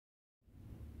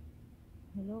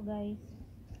Hello guys,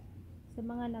 sa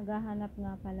mga naghahanap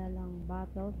nga pala ng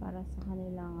bottle para sa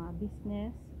kanilang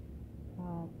business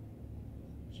at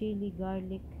chili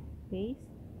garlic paste,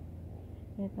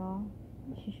 ito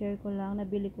i-share ko lang,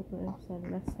 nabili ko to sa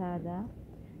LAZADA.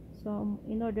 So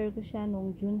in-order ko siya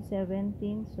noong June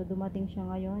 17, so dumating siya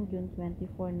ngayon June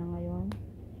 24 na ngayon.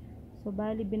 So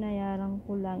bali binayaran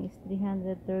ko lang is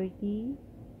 330.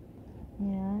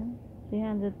 Ayan,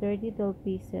 330 12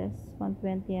 pieces,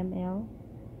 120 ml.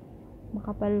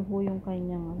 Makapal po yung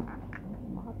kanyang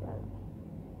makapal.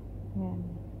 Ayan,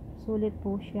 sulit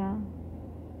po siya.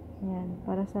 Ayan,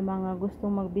 para sa mga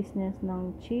gustong mag-business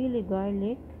ng chili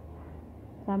garlic,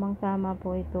 tamang tama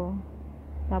po ito.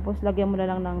 Tapos lagyan mo na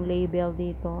lang ng label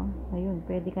dito. Ayun,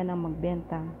 pwede ka nang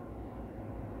magbenta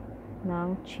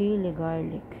ng chili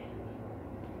garlic.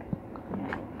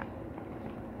 Ayan.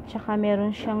 Tsaka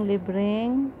meron siyang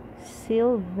libreng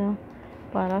sealed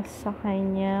para sa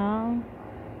kanyang,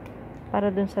 para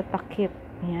dun sa takip.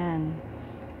 Ayan.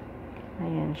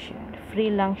 Ayan siya. Free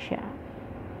lang siya.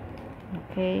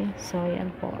 Okay. So,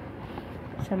 ayan po.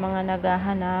 Sa mga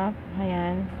naghahanap,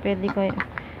 ayan. Pwede ko,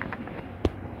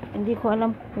 hindi ko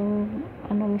alam kung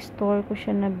anong store ko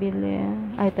siya nabili.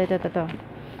 Ay, ito.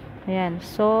 Ayan.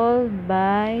 Sold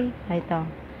by, ito.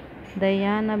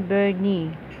 Diana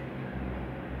Bernie.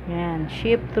 Ayan.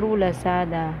 Ship through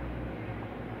LAZADA.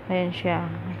 Ayan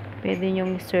siya. Pwede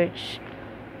nyong search.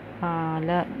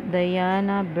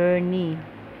 Diana Bernie.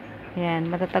 Ayan,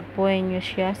 matatagpuan nyo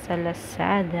siya sa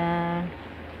LAZADA.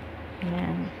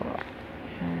 Ayan po.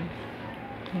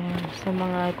 Ayan, sa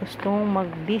mga gustong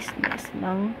mag-business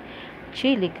ng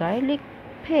chili garlic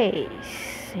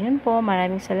paste. Ayan po,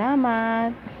 maraming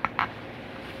salamat.